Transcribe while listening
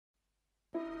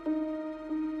Time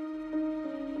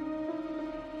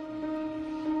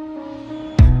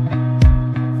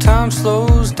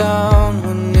slows down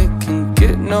when it can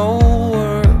get no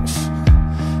worse.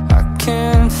 I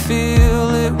can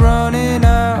feel it running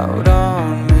out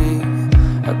on me.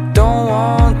 I don't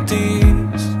want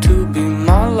these to be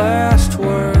my last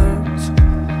words.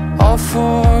 All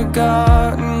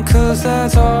forgotten, 'cause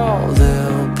that's all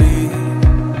they'll be.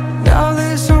 Now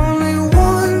there's only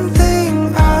one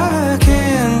thing I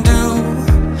can do,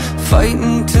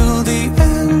 fighting till the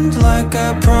end like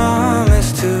I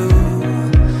promised to.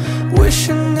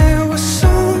 Wishing there was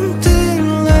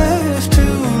something left to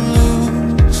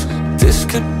lose. This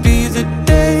could be the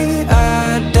day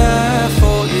I die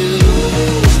for you.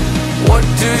 What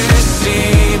do you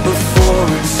see before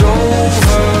it's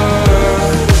over?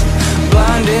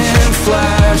 Blinding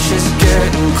flashes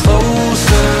getting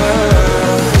closer.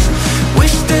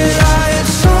 Wish that I had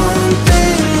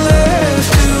something left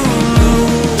to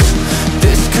lose.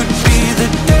 This could be the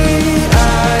day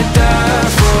I die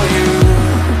for you.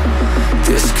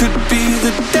 This could be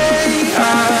the day I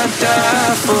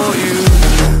die for you.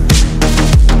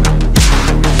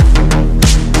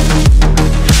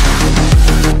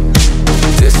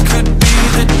 This could be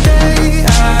the day I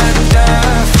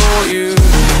die for you.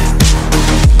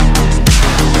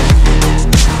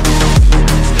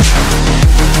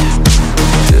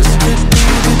 This could be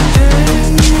the day.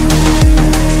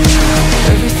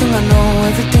 Everything I know,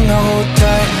 everything I hold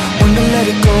tight. When to let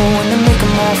it go, when to make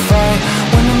them all fight.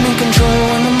 When I'm in control,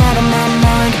 when I'm out of my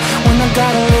mind. When I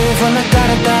gotta live, when I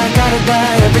gotta die, gotta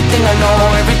die. Everything I know,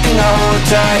 everything I hold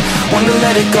tight. When to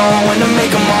let it go, when to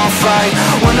make them all fight.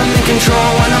 When I'm in control,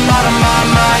 when I'm out of my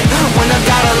mind. When I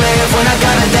gotta live, when I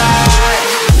gotta die.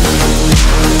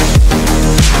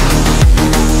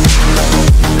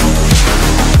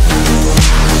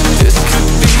 This could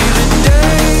be the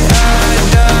day I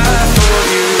die for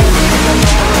you.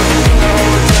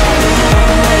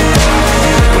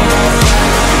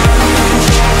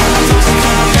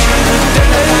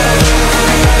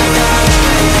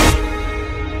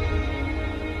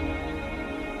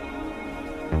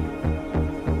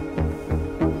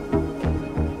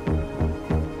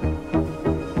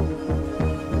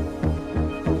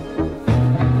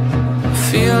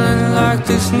 Feeling like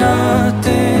there's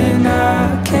nothing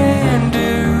I can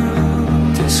do.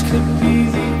 This could be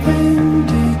the end,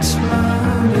 it's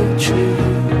mine to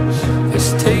choose.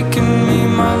 It's taken me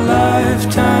my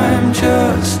lifetime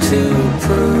just to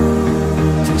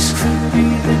prove. This could be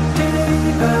the day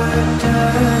I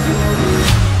die.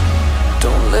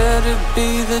 Don't let it be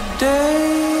the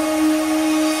day